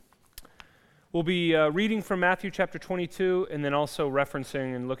We'll be reading from Matthew chapter 22 and then also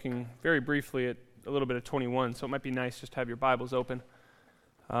referencing and looking very briefly at a little bit of 21, so it might be nice just to have your Bibles open.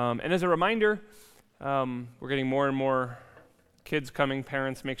 And as a reminder, we're getting more and more kids coming.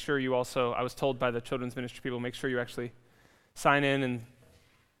 Parents, make sure you also, I was told by the children's ministry people, make sure you actually sign in and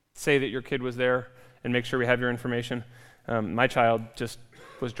say that your kid was there and make sure we have your information. My child just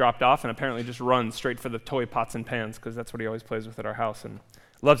was dropped off and apparently just runs straight for the toy pots and pans because that's what he always plays with at our house and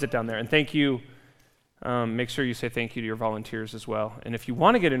loves it down there. And thank you. Make sure you say thank you to your volunteers as well. And if you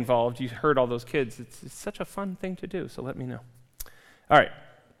want to get involved, you heard all those kids. It's such a fun thing to do, so let me know. All right,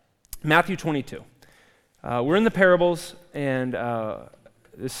 Matthew 22. We're in the parables, and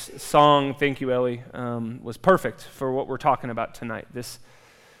this song, thank you, Ellie, was perfect for what we're talking about tonight.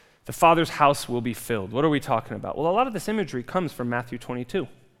 The Father's house will be filled. What are we talking about? Well, a lot of this imagery comes from Matthew 22.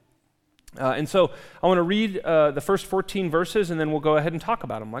 And so I want to read the first 14 verses, and then we'll go ahead and talk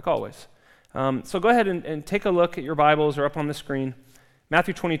about them, like always. So go ahead and take a look at your Bibles or up on the screen.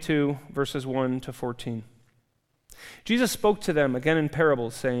 Matthew 22, verses 1 to 14. Jesus spoke to them again in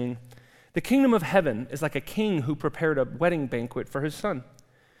parables, saying, "The kingdom of heaven is like a king who prepared a wedding banquet for his son.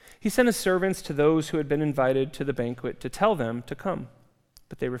 He sent his servants to those who had been invited to the banquet to tell them to come,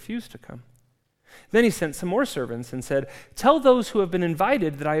 but they refused to come. Then he sent some more servants and said, 'Tell those who have been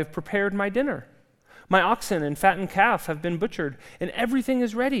invited that I have prepared my dinner. My oxen and fattened calf have been butchered, and everything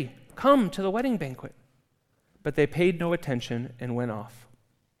is ready. Come to the wedding banquet.' But they paid no attention and went off,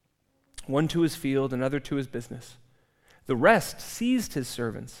 one to his field, another to his business. The rest seized his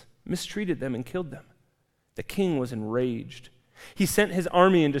servants, mistreated them, and killed them. The king was enraged. He sent his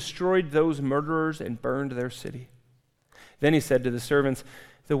army and destroyed those murderers and burned their city. Then he said to the servants,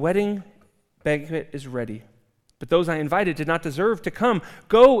 'The wedding banquet is ready, but those I invited did not deserve to come.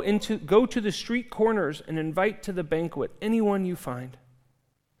 Go to the street corners and invite to the banquet anyone you find.'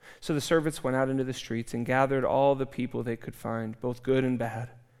 So the servants went out into the streets and gathered all the people they could find, both good and bad,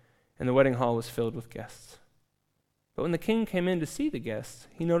 and the wedding hall was filled with guests. But when the king came in to see the guests,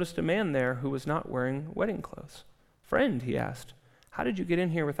 he noticed a man there who was not wearing wedding clothes. 'Friend,' he asked, 'how did you get in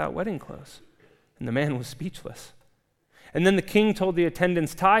here without wedding clothes?' And the man was speechless. And then the king told the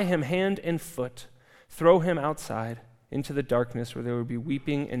attendants, 'Tie him hand and foot, throw him outside into the darkness where there will be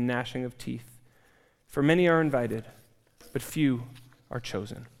weeping and gnashing of teeth. For many are invited, but few are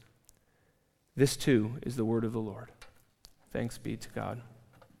chosen.' This too is the word of the Lord. Thanks be to God."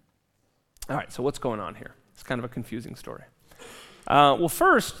 All right, so what's going on here? It's kind of a confusing story. Well,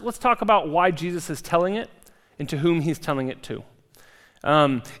 first, let's talk about why Jesus is telling it and to whom he's telling it to.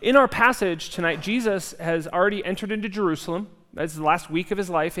 In our passage tonight, Jesus has already entered into Jerusalem. That's the last week of his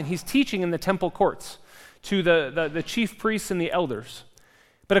life, and he's teaching in the temple courts to the chief priests and the elders.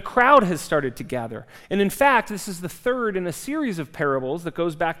 But a crowd has started to gather. And in fact, this is the third in a series of parables that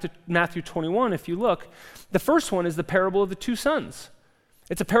goes back to Matthew 21, if you look. The first one is the parable of the two sons.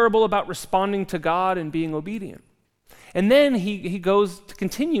 It's a parable about responding to God and being obedient. And then he goes to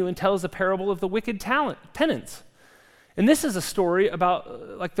continue and tells the parable of the wicked tenants. And this is a story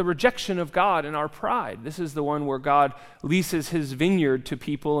about like the rejection of God and our pride. This is the one where God leases his vineyard to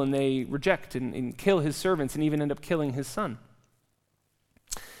people and they reject and kill his servants and even end up killing his son.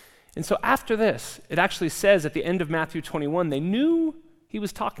 And so after this, it actually says at the end of Matthew 21, they knew he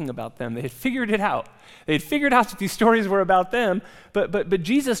was talking about them. They had figured it out. They had figured out that these stories were about them, but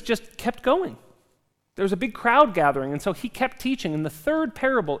Jesus just kept going. There was a big crowd gathering, and so he kept teaching. And the third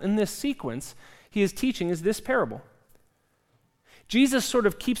parable in this sequence he is teaching is this parable. Jesus sort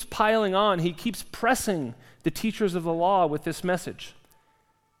of keeps piling on. He keeps pressing the teachers of the law with this message.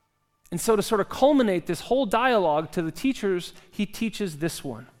 And so to sort of culminate this whole dialogue to the teachers, he teaches this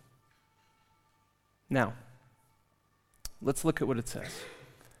one. Now, let's look at what it says. It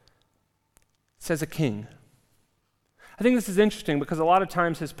says a king. I think this is interesting because a lot of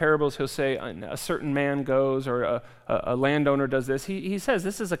times his parables he'll say a certain man goes or a landowner does this. He says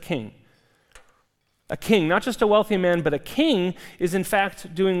this is a king. A king, not just a wealthy man, but a king is in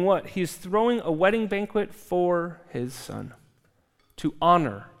fact doing what? He's throwing a wedding banquet for his son, to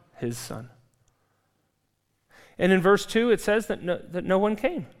honor his son. And in verse 2 it says that no one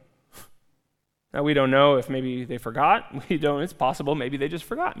came. Now we don't know if maybe they forgot. It's possible maybe they just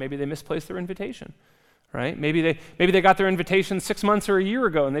forgot. Maybe they misplaced their invitation, right? Maybe they got their invitation 6 months or a year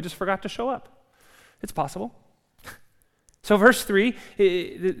ago and they just forgot to show up. It's possible. So verse 3,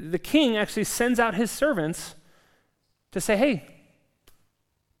 the king actually sends out his servants to say, "Hey,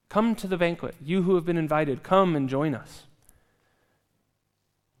 come to the banquet. You who have been invited, come and join us."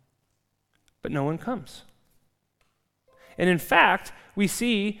 But no one comes. And in fact, we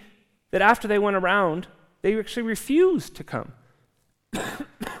see that after they went around, they actually refused to come.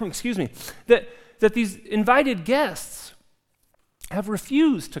 excuse me, that these invited guests have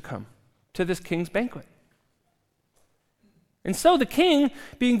refused to come to this king's banquet. And so the king,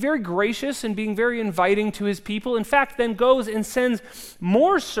 being very gracious and being very inviting to his people, in fact, then goes and sends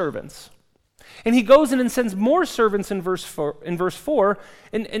more servants. And he goes in and sends more servants in verse 4.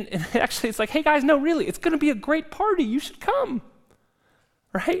 And actually it's like, hey guys, no, really, it's going to be a great party. You should come.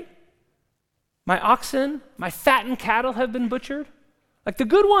 Right? My oxen, my fattened cattle have been butchered. Like the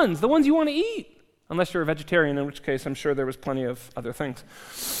good ones, the ones you want to eat. Unless you're a vegetarian, in which case I'm sure there was plenty of other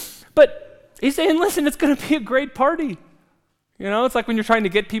things. But he's saying, listen, it's going to be a great party. You know, it's like when you're trying to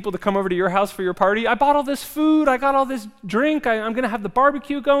get people to come over to your house for your party. I bought all this food. I got all this drink. I'm going to have the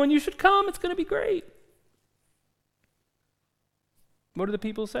barbecue going. You should come. It's going to be great. What do the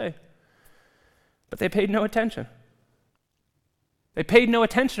people say? But they paid no attention. They paid no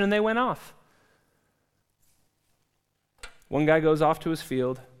attention and they went off. One guy goes off to his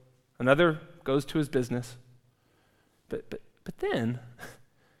field. Another goes to his business. But then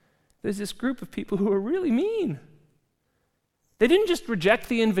there's this group of people who are really mean. They didn't just reject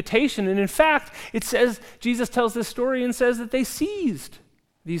the invitation, and in fact, it says, Jesus tells this story and says that they seized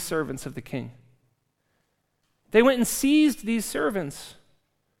these servants of the king. They went and seized these servants.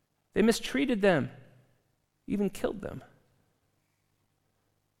 They mistreated them, even killed them.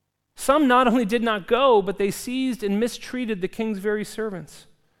 Some not only did not go, but they seized and mistreated the king's very servants.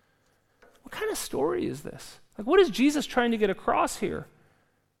 What kind of story is this? Like, what is Jesus trying to get across here?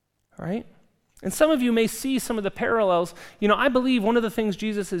 All right? And some of you may see some of the parallels. You know, I believe one of the things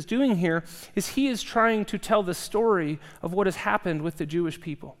Jesus is doing here is he is trying to tell the story of what has happened with the Jewish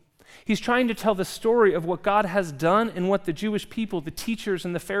people. He's trying to tell the story of what God has done and what the Jewish people, the teachers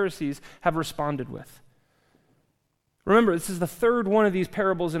and the Pharisees, have responded with. Remember, this is the third one of these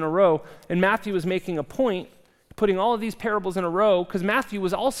parables in a row, and Matthew is making a point, putting all of these parables in a row, because Matthew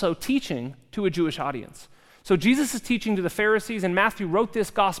was also teaching to a Jewish audience. So Jesus is teaching to the Pharisees, and Matthew wrote this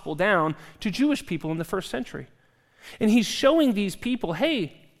gospel down to Jewish people in the first century. And he's showing these people,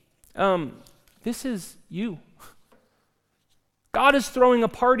 hey, this is you. God is throwing a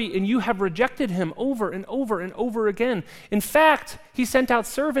party, and you have rejected him over and over and over again. In fact, he sent out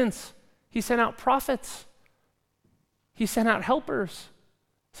servants. He sent out prophets. He sent out helpers,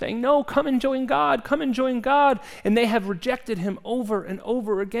 saying, no, come and join God, come and join God. And they have rejected him over and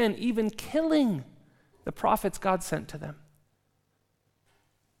over again, even killing the prophets God sent to them.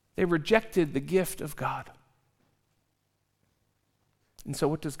 They rejected the gift of God. And so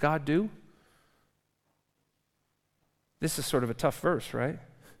what does God do? This is sort of a tough verse, right?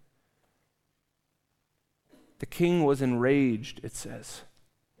 The king was enraged, it says.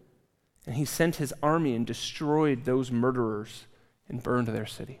 And he sent his army and destroyed those murderers and burned their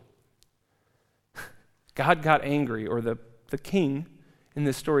city. God got angry, or the king in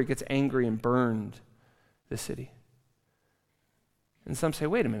this story gets angry and burned the city. And some say,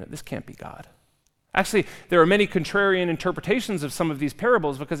 wait a minute, this can't be God. Actually, there are many contrarian interpretations of some of these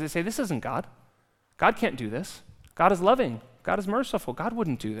parables because they say, this isn't God. God can't do this. God is loving. God is merciful. God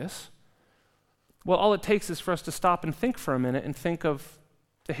wouldn't do this. Well, all it takes is for us to stop and think for a minute and think of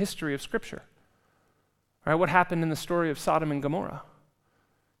the history of Scripture. Right? What happened in the story of Sodom and Gomorrah?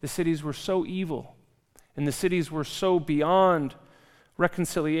 The cities were so evil, and the cities were so beyond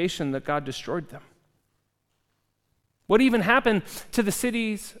reconciliation that God destroyed them. What even happened to the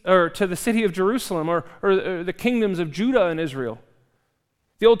cities, or to the city of Jerusalem, or the kingdoms of Judah and Israel?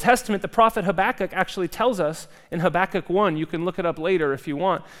 The Old Testament, the prophet Habakkuk actually tells us in Habakkuk 1, you can look it up later if you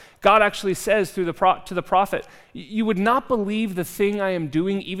want, God actually says to the prophet, you would not believe the thing I am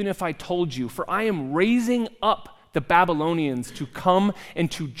doing even if I told you, for I am raising up the Babylonians to come and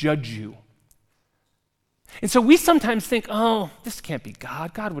to judge you. And so we sometimes think, oh, this can't be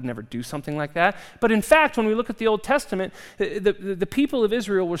God. God would never do something like that. But in fact, when we look at the Old Testament, the people of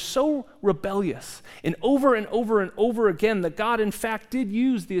Israel were so rebellious and over again that God in fact did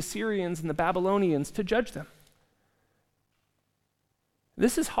use the Assyrians and the Babylonians to judge them.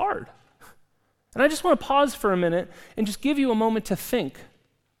 This is hard. And I just want to pause for a minute and just give you a moment to think.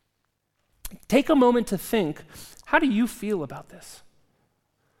 Take a moment to think, how do you feel about this?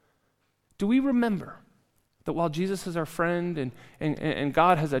 Do we remember that while Jesus is our friend and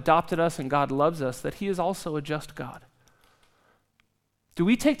God has adopted us and God loves us, that he is also a just God? Do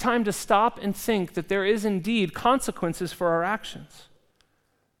we take time to stop and think that there is indeed consequences for our actions?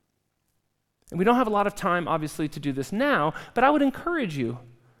 And we don't have a lot of time, obviously, to do this now, but I would encourage you,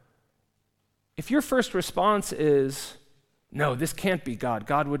 if your first response is, no, this can't be God,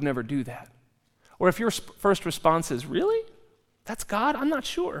 God would never do that, or if your first response is, really? That's God? I'm not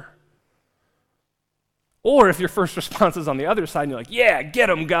sure. Or if your first response is on the other side and you're like, yeah, get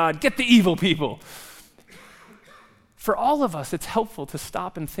them, God, get the evil people. For all of us, it's helpful to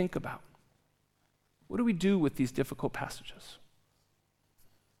stop and think about, what do we do with these difficult passages?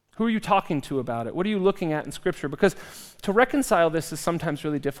 Who are you talking to about it? What are you looking at in Scripture? Because to reconcile this is sometimes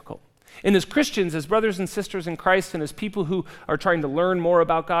really difficult. And as Christians, as brothers and sisters in Christ, and as people who are trying to learn more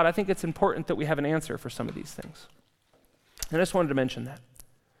about God, I think it's important that we have an answer for some of these things. And I just wanted to mention that.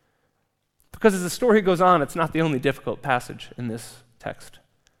 Because as the story goes on, it's not the only difficult passage in this text.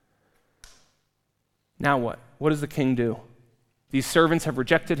 Now what? What does the king do? These servants have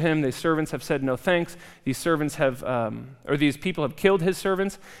rejected him. These servants have said no thanks. These servants have, these people have killed his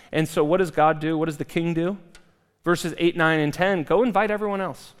servants. And so what does God do? What does the king do? Verses 8, 9, and 10, go invite everyone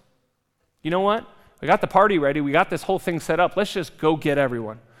else. You know what? We got the party ready. We got this whole thing set up. Let's just go get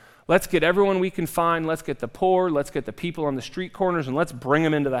everyone. Let's get everyone we can find. Let's get the poor. Let's get the people on the street corners, and let's bring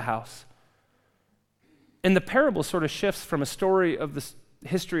them into the house. And the parable sort of shifts from a story of the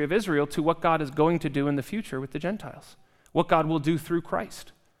history of Israel to what God is going to do in the future with the Gentiles, what God will do through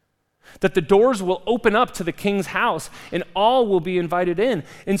Christ. That the doors will open up to the king's house and all will be invited in.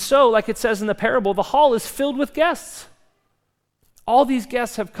 And so, like it says in the parable, the hall is filled with guests. All these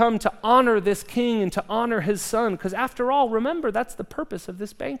guests have come to honor this king and to honor his son, because after all, remember, that's the purpose of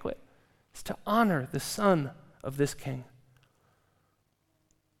this banquet, is to honor the son of this king.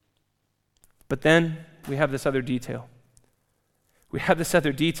 But then we have this other detail. We have this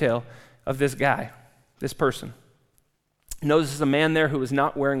other detail of this guy, this person. Notice there's a man there who was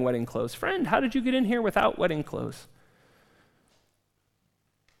not wearing wedding clothes. Friend, how did you get in here without wedding clothes?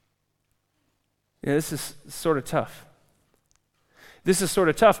 Yeah, this is sort of tough. This is sort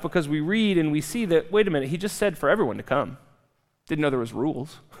of tough because we read and we see that, wait a minute, he just said for everyone to come. Didn't know there was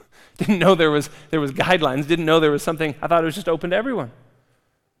rules. Didn't know there was guidelines. Didn't know there was something. I thought it was just open to everyone.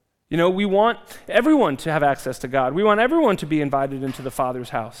 You know, we want everyone to have access to God. We want everyone to be invited into the Father's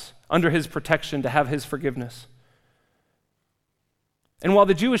house, under his protection, to have his forgiveness. And while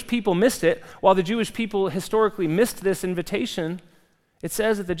the Jewish people missed it, while the Jewish people historically missed this invitation, it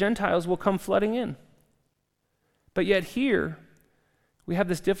says that the Gentiles will come flooding in. But yet here, we have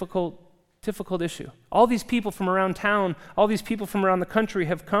this difficult issue. All these people from around town, all these people from around the country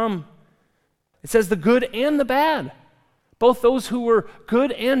have come. It says the good and the bad. Both those who were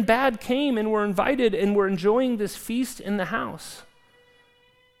good and bad came and were invited and were enjoying this feast in the house.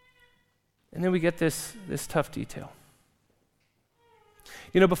 And then we get this tough detail.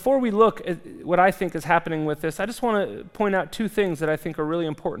 You know, before we look at what I think is happening with this, I just want to point out two things that I think are really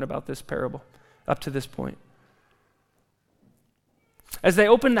important about this parable up to this point. As they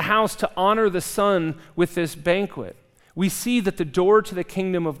open the house to honor the Son with this banquet, we see that the door to the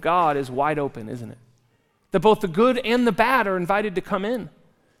kingdom of God is wide open, isn't it? That both the good and the bad are invited to come in.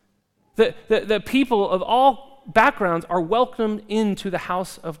 The people of all backgrounds are welcomed into the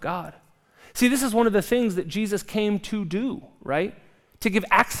house of God. See, this is one of the things that Jesus came to do, right? To give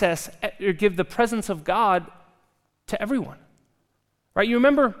access, or give the presence of God to everyone. Right? You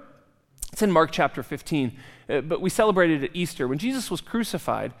remember, it's in Mark chapter 15, but we celebrated at Easter. When Jesus was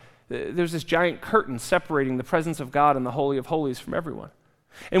crucified, there's this giant curtain separating the presence of God and the Holy of Holies from everyone.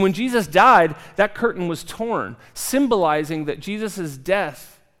 And when Jesus died, that curtain was torn, symbolizing that Jesus'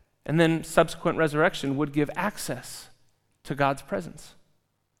 death and then subsequent resurrection would give access to God's presence.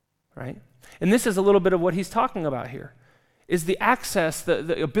 Right? And this is a little bit of what he's talking about here. Is the access,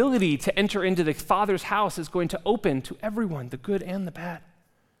 the ability to enter into the Father's house is going to open to everyone, the good and the bad.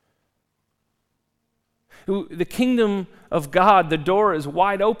 The kingdom of God, the door is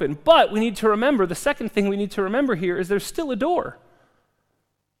wide open. But we need to remember, the second thing we need to remember here is there's still a door.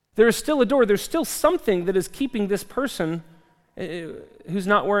 There is still a door. There's still something that is keeping this person who's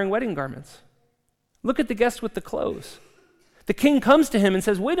not wearing wedding garments. Look at the guest with the clothes. The king comes to him and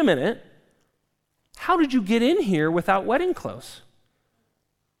says, wait a minute. How did you get in here without wedding clothes?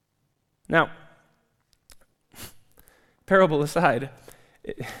 Now, parable aside,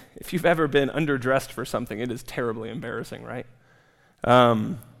 if you've ever been underdressed for something, it is terribly embarrassing, right?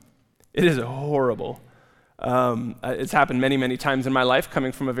 It is horrible. It's happened many, many times in my life,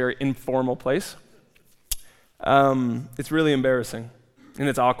 coming from a very informal place. It's really embarrassing, and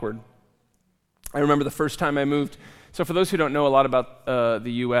it's awkward. I remember the first time I moved. So for those who don't know a lot about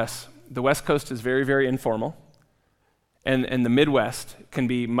the U.S., the West Coast is very, very informal, and the Midwest can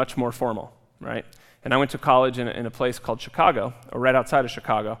be much more formal, right? And I went to college in a place called Chicago, or right outside of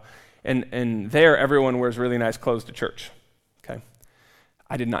Chicago, and there everyone wears really nice clothes to church, okay?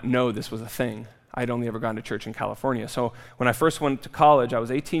 I did not know this was a thing. I'd only ever gone to church in California. So when I first went to college, I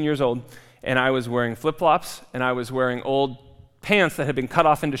was 18 years old, and I was wearing flip-flops, and I was wearing old pants that had been cut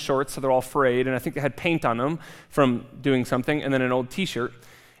off into shorts, so they're all frayed, and I think they had paint on them from doing something, and then an old t-shirt.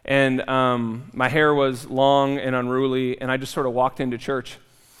 And my hair was long and unruly, and I just sort of walked into church.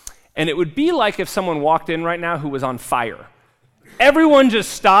 And it would be like if someone walked in right now who was on fire. Everyone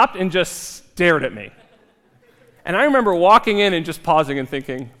just stopped and just stared at me. And I remember walking in and just pausing and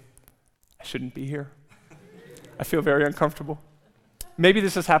thinking, I shouldn't be here. I feel very uncomfortable. Maybe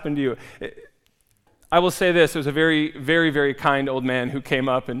this has happened to you. I will say this, there was a very, very, very kind old man who came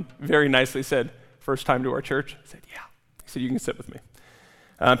up and very nicely said, first time to our church? I said, yeah. He said, you can sit with me.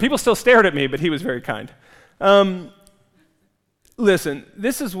 People still stared at me, but he was very kind. Listen,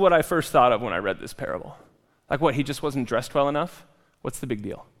 this is what I first thought of when I read this parable. Like what, he just wasn't dressed well enough? What's the big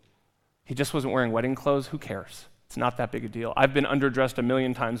deal? He just wasn't wearing wedding clothes? Who cares? It's not that big a deal. I've been underdressed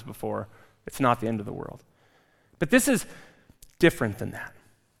 1,000,000 times before. It's not the end of the world. But this is different than that.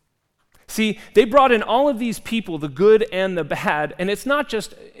 See, they brought in all of these people, the good and the bad, and it's not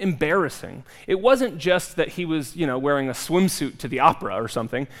just embarrassing. It wasn't just that he was, wearing a swimsuit to the opera or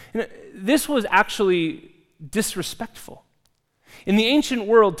something. This was actually disrespectful. In the ancient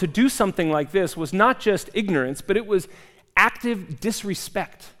world, to do something like this was not just ignorance, but it was active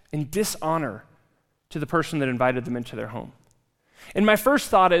disrespect and dishonor to the person that invited them into their home. And my first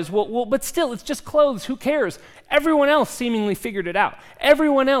thought is, well, but still, it's just clothes. Who cares? Everyone else seemingly figured it out.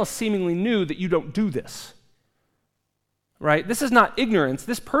 Everyone else seemingly knew that you don't do this. Right? This is not ignorance.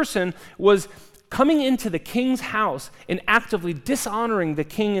 This person was coming into the king's house and actively dishonoring the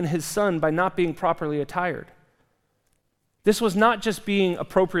king and his son by not being properly attired. This was not just being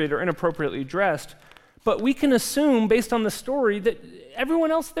appropriate or inappropriately dressed, but we can assume, based on the story, that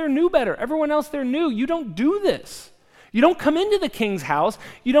everyone else there knew better. Everyone else there knew you don't do this. You don't come into the king's house,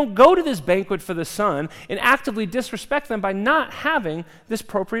 you don't go to this banquet for the son and actively disrespect them by not having this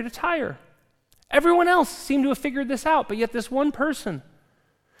appropriate attire. Everyone else seemed to have figured this out, but yet this one person.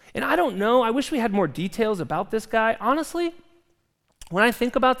 And I don't know, I wish we had more details about this guy. Honestly, when I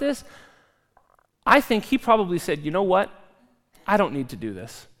think about this, I think he probably said, you know what? I don't need to do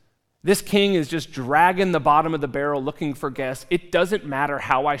this. This king is just dragging the bottom of the barrel looking for guests. It doesn't matter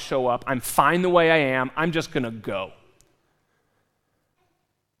how I show up. I'm fine the way I am. I'm just going to go.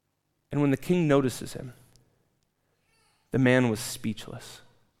 And when the king notices him, the man was speechless.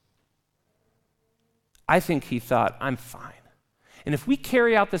 I think he thought, I'm fine. And if we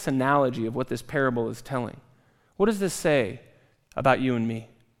carry out this analogy of what this parable is telling, what does this say about you and me?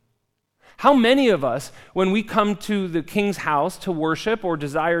 How many of us, when we come to the king's house to worship or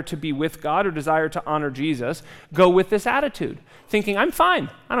desire to be with God or desire to honor Jesus, go with this attitude, thinking, I'm fine,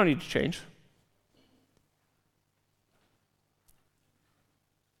 I don't need to change.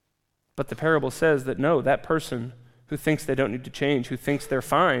 But the parable says that no, that person who thinks they don't need to change, who thinks they're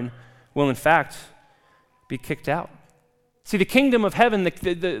fine, will in fact be kicked out. See, the kingdom of heaven,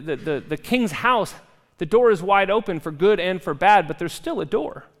 the king's house, the door is wide open for good and for bad, but there's still a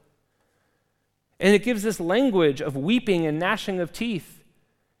door. And it gives this language of weeping and gnashing of teeth.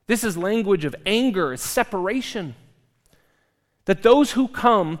 This is language of anger, separation. That those who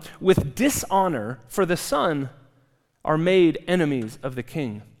come with dishonor for the son are made enemies of the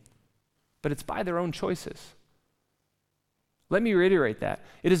king. But it's by their own choices. Let me reiterate that.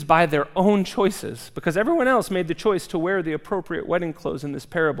 It is by their own choices, because everyone else made the choice to wear the appropriate wedding clothes in this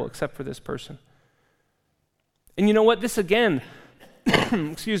parable, except for this person. And you know what? This again,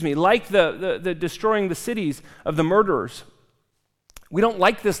 like the destroying the cities of the murderers. We don't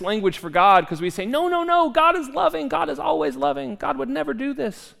like this language for God because we say, no, God is loving. God is always loving. God would never do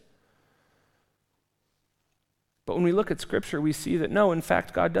this. But when we look at Scripture, we see that no, in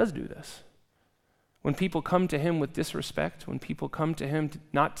fact, God does do this. When people come to him with disrespect, when people come to him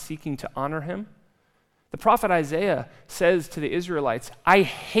not seeking to honor him, the prophet Isaiah says to the Israelites, I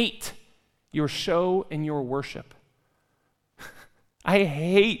hate your show and your worship. I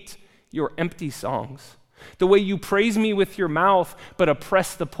hate your empty songs. The way you praise me with your mouth but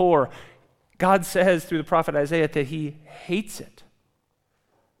oppress the poor. God says through the prophet Isaiah that he hates it.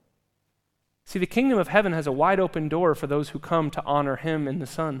 See, the kingdom of heaven has a wide open door for those who come to honor him and the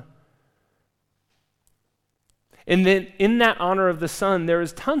Son. And then in that honor of the Son, there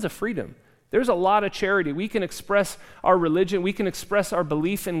is tons of freedom. There's a lot of charity. We can express our religion. We can express our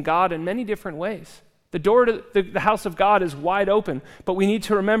belief in God in many different ways. The door to the house of God is wide open, but we need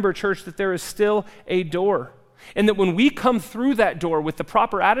to remember, church, that there is still a door. And that when we come through that door with the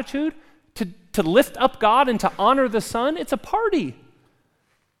proper attitude to lift up God and to honor the Son, it's a party.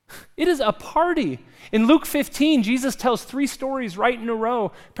 It is a party. In Luke 15, Jesus tells 3 stories right in a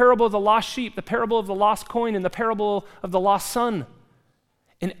row. Parable of the lost sheep, the parable of the lost coin, and the parable of the lost son.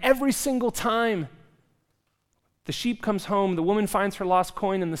 And every single time, The sheep comes home, the woman finds her lost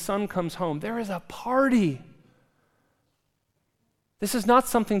coin, and the son comes home. There is a party. This is not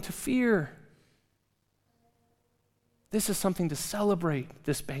something to fear. This is something to celebrate,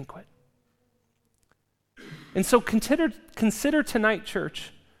 this banquet. And so consider tonight,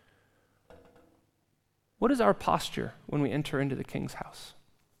 church, what is our posture when we enter into the King's house?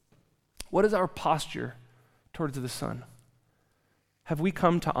 What is our posture towards the Son? Have we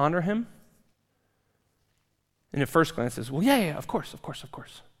come to honor him? And at first glance, it says, well, yeah, of course.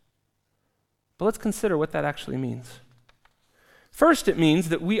 But let's consider what that actually means. First, it means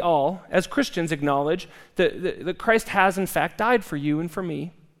that we all, as Christians, acknowledge that Christ has, in fact, died for you and for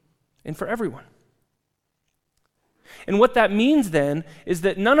me and for everyone. And what that means then is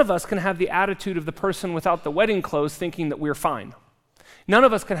that none of us can have the attitude of the person without the wedding clothes thinking that we're fine. None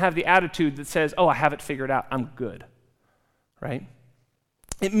of us can have the attitude that says, oh, I have it figured out, I'm good, right?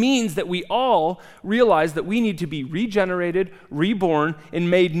 It means that we all realize that we need to be regenerated, reborn, and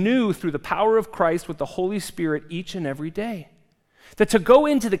made new through the power of Christ with the Holy Spirit each and every day. That to go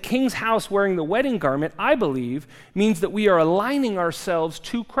into the King's house wearing the wedding garment, I believe, means that we are aligning ourselves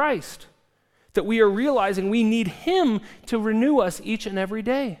to Christ. That we are realizing we need him to renew us each and every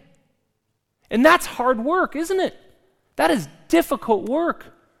day. And that's hard work, isn't it? That is difficult work.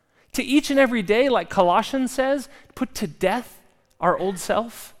 To each and every day, like Colossians says, put to death our old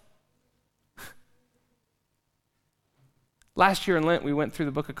self. Last year in Lent, we went through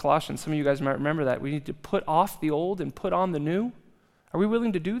the book of Colossians. Some of you guys might remember that. We need to put off the old and put on the new. Are we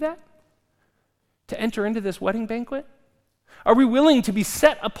willing to do that? To enter into this wedding banquet? Are we willing to be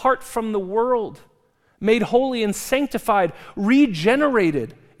set apart from the world, made holy and sanctified,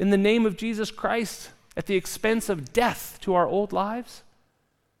 regenerated in the name of Jesus Christ at the expense of death to our old lives?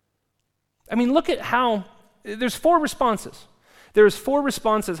 I mean, look at how, there's 4 responses. There's 4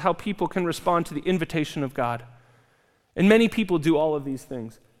 responses how people can respond to the invitation of God. And many people do all of these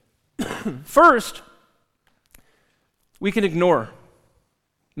things. First, we can ignore.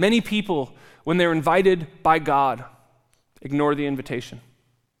 Many people, when they're invited by God, ignore the invitation.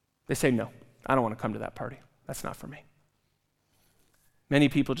 They say, no, I don't want to come to that party. That's not for me. Many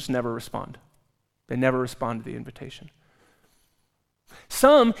people just never respond. They never respond to the invitation.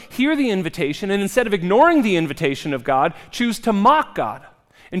 Some hear the invitation and instead of ignoring the invitation of God, choose to mock God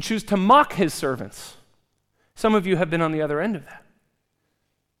and choose to mock his servants. Some of you have been on the other end of that.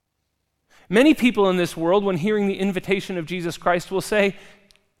 Many people in this world, when hearing the invitation of Jesus Christ, will say,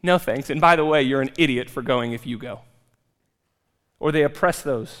 no thanks, and by the way, you're an idiot for going if you go. Or they oppress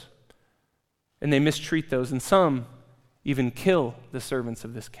those, and they mistreat those, and some even kill the servants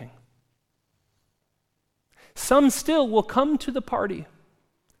of this king. Some still will come to the party,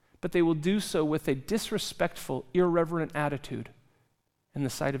 but they will do so with a disrespectful, irreverent attitude in the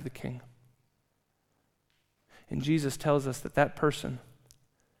sight of the king. And Jesus tells us that that person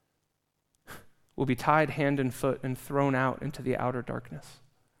will be tied hand and foot and thrown out into the outer darkness.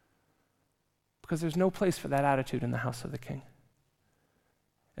 Because there's no place for that attitude in the house of the king.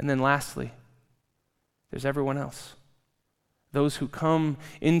 And then lastly, there's everyone else. Those who come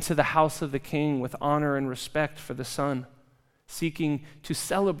into the house of the king with honor and respect for the Son, seeking to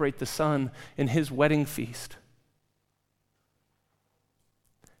celebrate the Son in his wedding feast.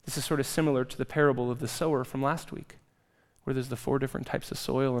 This is sort of similar to the parable of the sower from last week, where there's the 4 different types of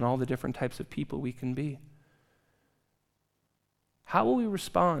soil and all the different types of people we can be. How will we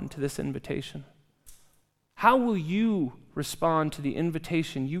respond to this invitation? How will you respond to the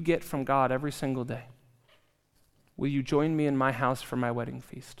invitation you get from God every single day? Will you join me in my house for my wedding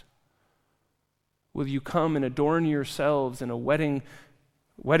feast? Will you come and adorn yourselves in a wedding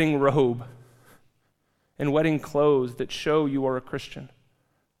robe and wedding clothes that show you are a Christian?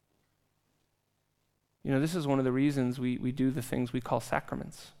 You know, this is one of the reasons we do the things we call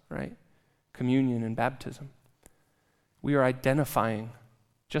sacraments, right? Communion and baptism. We are identifying,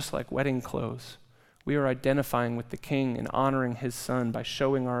 just like wedding clothes, we are identifying with the King and honoring his Son by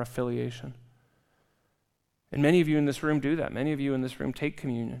showing our affiliation. And many of you in this room do that. Many of you in this room take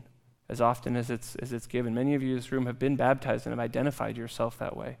communion as often as it's given. Many of you in this room have been baptized and have identified yourself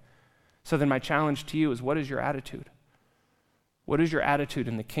that way. So then my challenge to you is, what is your attitude? What is your attitude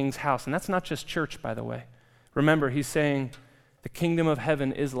in the King's house? And that's not just church, by the way. Remember, he's saying the kingdom of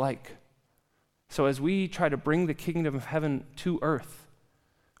heaven is like. So as we try to bring the kingdom of heaven to earth,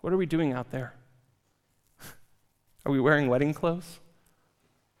 what are we doing out there? Are we wearing wedding clothes?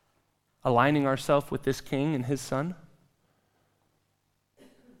 Aligning ourselves with this king and his Son?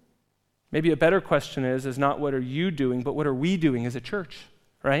 Maybe a better question is not what are you doing, but what are we doing as a church,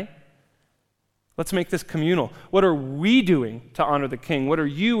 right? Let's make this communal. What are we doing to honor the king? What are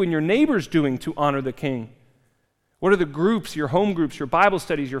you and your neighbors doing to honor the king? What are the groups, your home groups, your Bible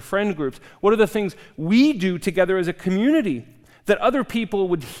studies, your friend groups? What are the things we do together as a community that other people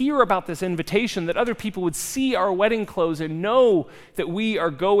would hear about this invitation, that other people would see our wedding clothes and know that we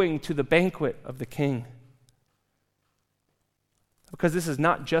are going to the banquet of the King? Because this is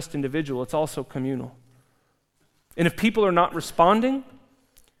not just individual, it's also communal. And if people are not responding,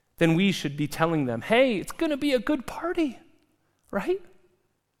 then we should be telling them, hey, it's going to be a good party, right?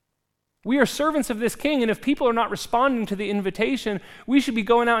 We are servants of this King, and if people are not responding to the invitation, we should be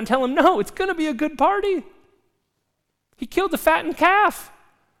going out and telling them, no, it's going to be a good party. He killed the fattened calf.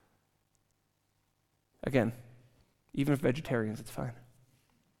 Again, even if vegetarians, it's fine.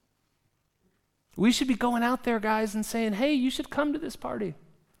 We should be going out there, guys, and saying, hey, you should come to this party.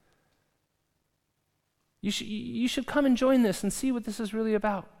 You should come and join this and see what this is really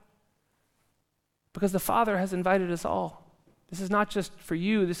about. Because the Father has invited us all. This is not just for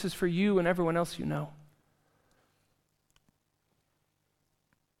you, this is for you and everyone else you know.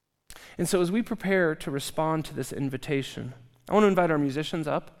 And so as we prepare to respond to this invitation, I want to invite our musicians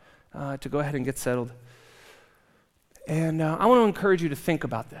up to go ahead and get settled. And I want to encourage you to think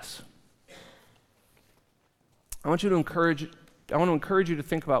about this. I want to encourage you to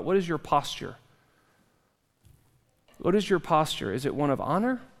think about, what is your posture? What is your posture? Is it one of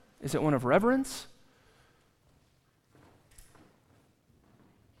honor? Is it one of reverence?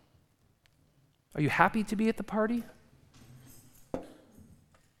 Are you happy to be at the party?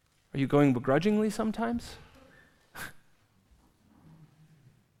 Are you going begrudgingly sometimes?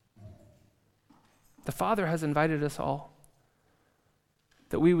 The Father has invited us all,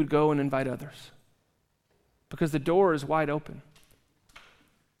 that we would go and invite others, because the door is wide open.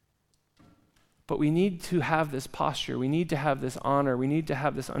 But we need to have this posture, we need to have this honor, we need to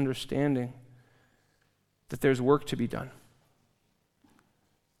have this understanding that there's work to be done.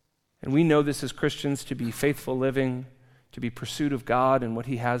 And we know this as Christians to be faithful living, to be pursuit of God and what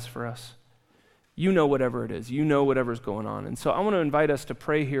He has for us. You know whatever it is. You know whatever's going on. And so I want to invite us to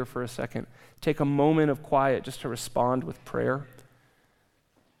pray here for a second. Take a moment of quiet just to respond with prayer.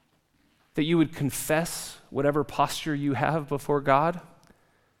 That you would confess whatever posture you have before God,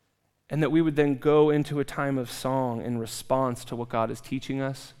 and that we would then go into a time of song in response to what God is teaching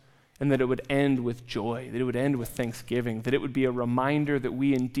us, and that it would end with joy, that it would end with thanksgiving, that it would be a reminder that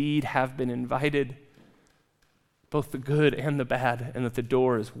we indeed have been invited, both the good and the bad, and that the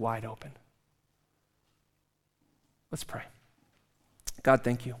door is wide open. Let's pray. God,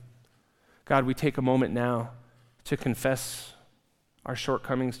 thank you. God, we take a moment now to confess our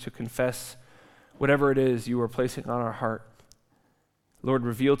shortcomings, to confess whatever it is you are placing on our heart. Lord,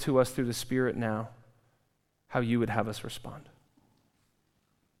 reveal to us through the Spirit now how you would have us respond.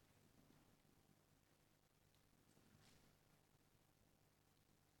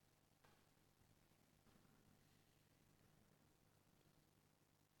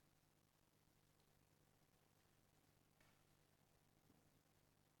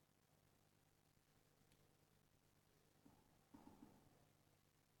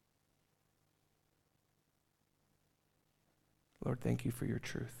 Lord, thank you for your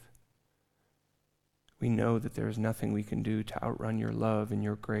truth. We know that there is nothing we can do to outrun your love and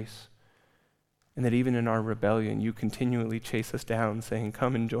your grace, and that even in our rebellion, you continually chase us down saying,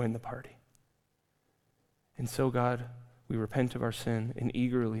 come and join the party. And so, God, we repent of our sin and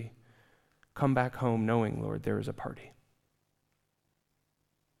eagerly come back home knowing, Lord, there is a party.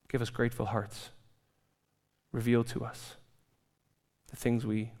 Give us grateful hearts. Reveal to us the things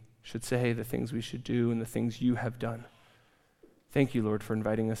we should say, the things we should do, and the things you have done. Thank you, Lord, for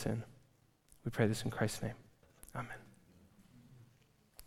inviting us in. We pray this in Christ's name. Amen.